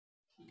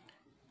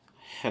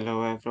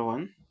Hello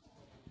everyone,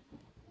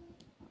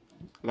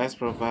 let's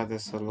provide the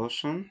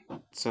solution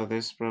to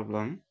this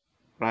problem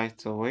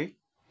right away.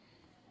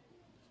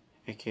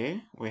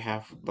 Okay, we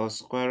have the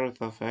square root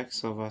of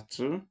x over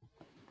 2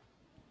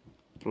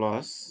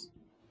 plus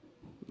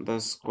the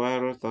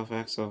square root of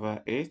x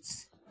over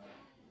 8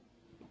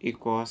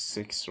 equals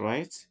 6,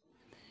 right?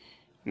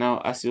 Now,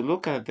 as you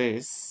look at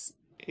this,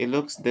 it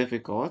looks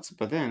difficult,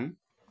 but then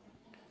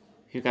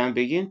you can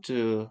begin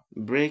to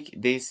break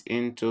this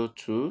into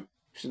 2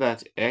 so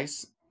that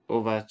x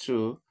over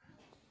 2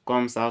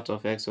 comes out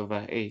of x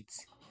over 8,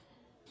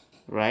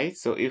 right?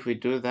 So if we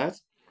do that,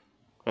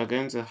 we're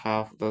going to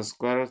have the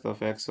square root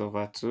of x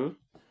over 2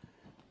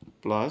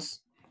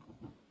 plus,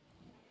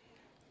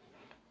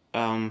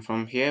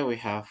 from here we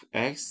have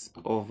x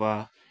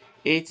over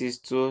 8 is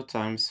 2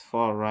 times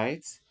 4,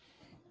 right?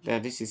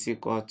 That this is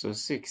equal to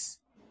 6.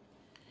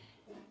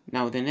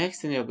 Now the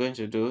next thing you're going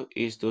to do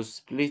is to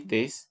split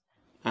this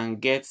and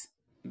get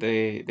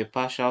the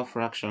partial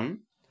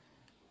fraction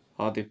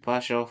or the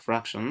partial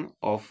fraction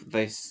of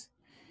this.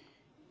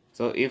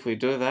 So if we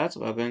do that,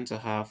 we're going to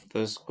have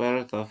the square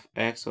root of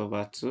x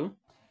over 2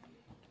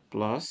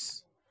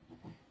 plus,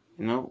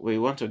 we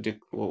want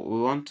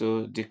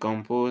to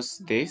decompose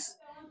this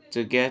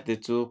to get the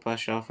two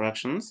partial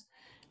fractions,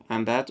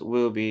 and that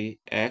will be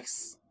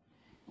x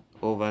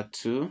over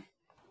 2,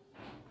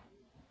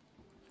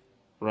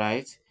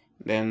 right?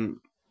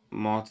 Then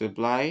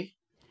multiply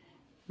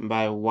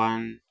by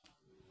 1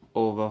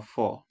 over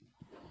 4.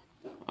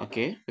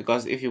 Okay,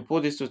 because if you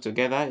put these two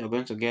together, you're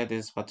going to get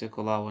this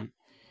particular one.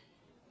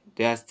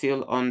 They are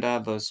still under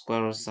the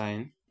square root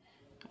sign,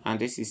 and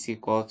this is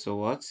equal to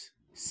what?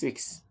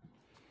 6.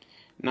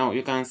 Now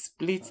you can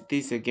split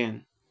this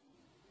again.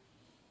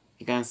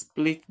 You can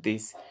split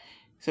this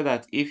so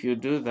that if you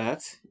do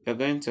that, you're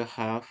going to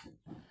have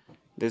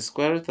the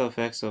square root of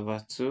x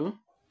over 2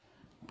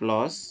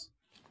 plus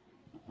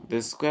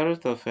the square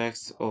root of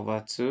x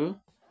over 2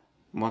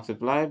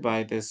 multiplied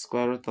by the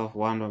square root of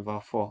 1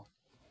 over 4,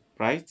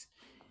 right?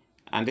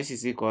 And this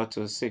is equal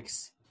to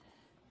 6.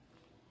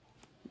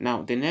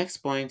 Now the next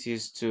point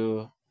is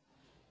to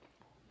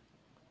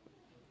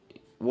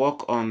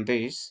work on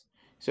this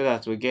so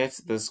that we get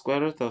the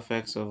square root of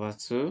x over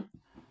 2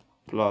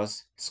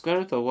 plus square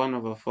root of 1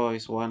 over 4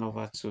 is 1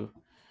 over 2.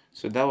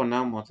 So that will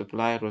now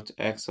multiply root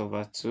x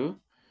over 2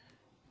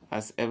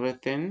 as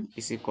everything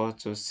is equal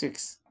to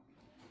 6.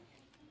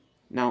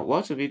 Now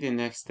what will be the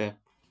next step?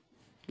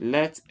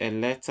 Let a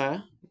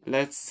letter,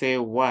 let's say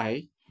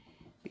y,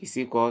 is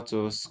equal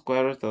to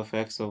square root of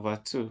x over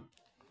 2.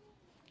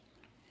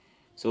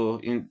 So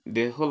in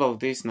the whole of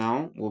this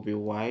now will be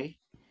y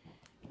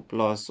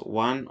plus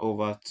 1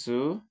 over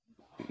 2.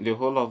 The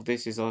whole of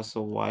this is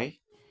also y,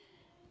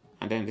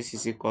 and then this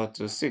is equal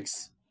to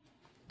 6.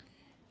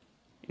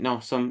 Now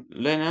some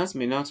learners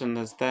may not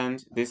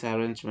understand this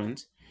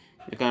arrangement.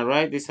 You can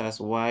write this as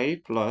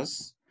y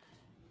plus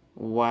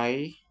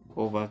y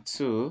over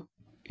 2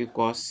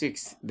 equals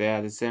 6. They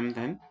are the same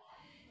thing.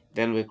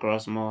 Then we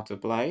cross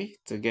multiply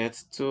to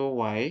get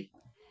 2y,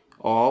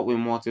 or we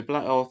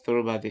multiply all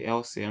through by the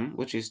LCM,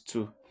 which is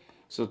 2.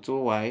 So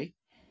 2y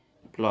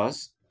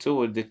plus 2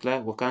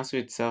 will cancel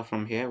itself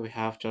from here. We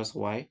have just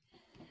y.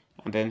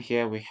 And then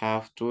here we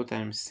have 2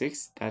 times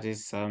 6, that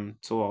is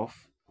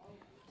 12.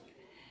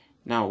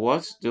 Now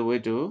what do?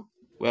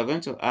 We are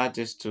going to add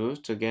these two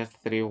to get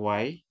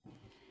 3y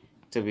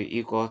to be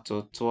equal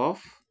to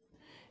 12.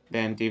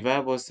 Then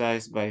divide both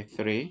sides by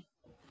 3.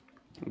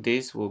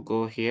 This will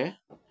go here.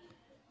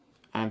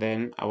 And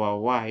then our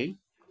y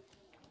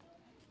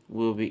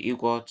will be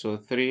equal to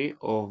 3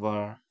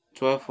 over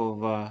 12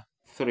 over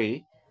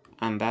 3,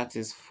 and that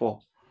is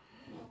 4.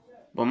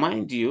 But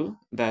mind you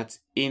that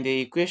in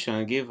the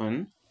equation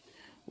given,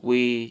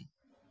 we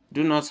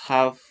do not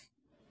have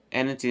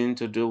anything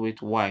to do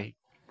with y.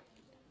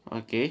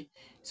 Okay,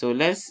 so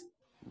let's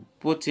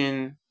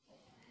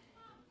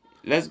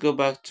go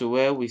back to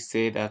where we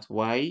say that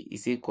y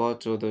is equal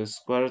to the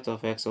square root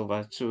of x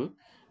over 2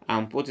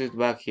 and put it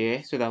back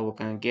here so that we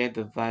can get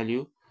the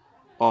value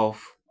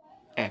of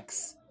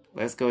x.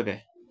 Let's go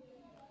there.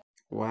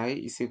 Y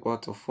is equal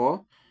to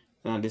 4,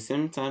 and at the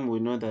same time we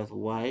know that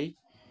y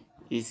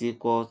is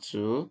equal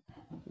to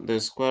the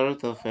square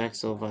root of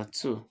x over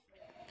 2.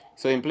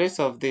 So in place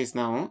of this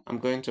now, I'm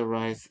going to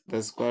write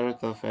the square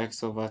root of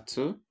x over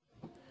 2,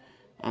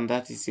 and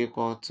that is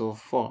equal to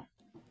 4.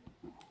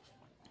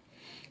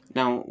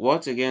 Now,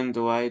 what again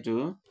do I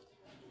do?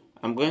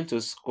 I'm going to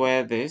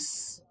square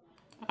this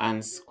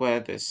and square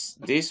this.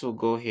 This will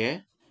go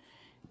here.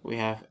 We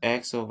have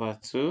x over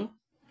 2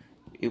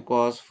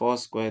 equals 4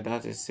 squared,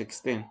 that is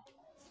 16.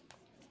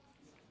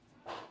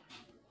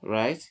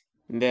 Right?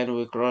 And then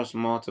we cross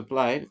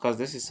multiply because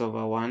this is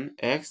over 1.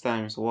 X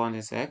times 1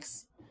 is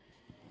x.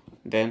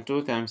 Then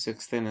 2 times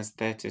 16 is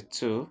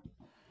 32.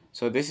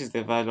 So this is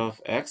the value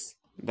of x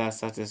that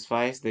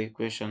satisfies the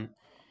equation.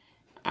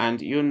 And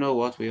you know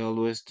what we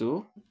always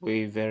do?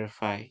 We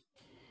verify.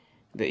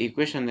 The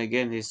equation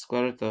again is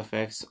square root of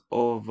x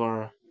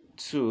over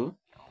 2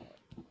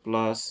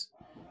 plus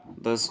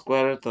the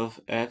square root of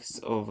x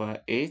over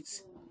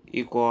 8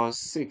 equals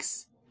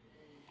 6.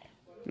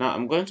 Now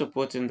I'm going to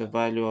put in the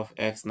value of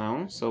x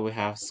now. So we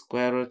have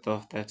square root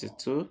of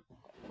 32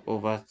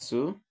 over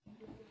 2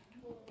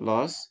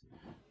 plus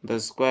the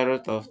square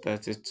root of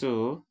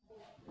 32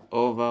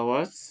 over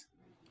what?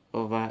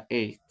 Over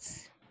 8.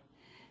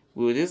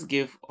 Will this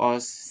give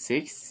us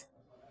 6?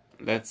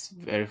 Let's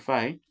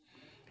verify.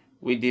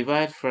 We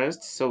divide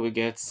first, so we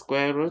get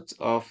square root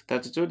of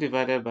 32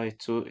 divided by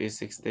 2 is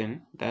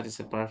 16. That is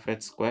a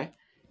perfect square.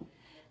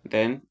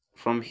 Then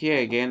from here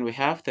again, we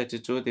have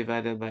 32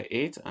 divided by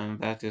 8, and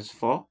that is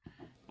 4.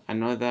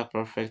 Another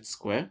perfect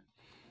square.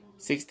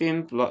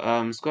 16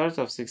 square root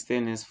of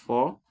 16 is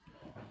 4,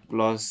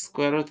 plus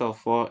square root of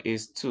 4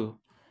 is 2.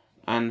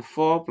 And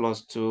 4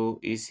 plus 2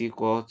 is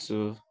equal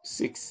to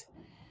 6.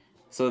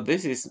 So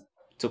this is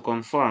to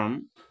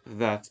confirm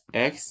that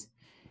x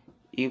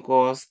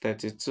equals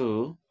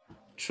 32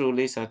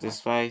 truly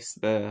satisfies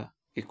the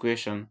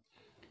equation.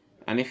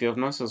 And if you have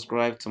not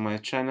subscribed to my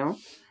channel,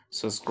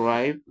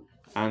 subscribe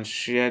and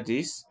share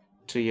this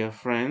to your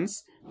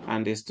friends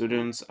and the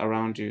students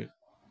around you.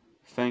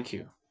 Thank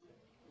you.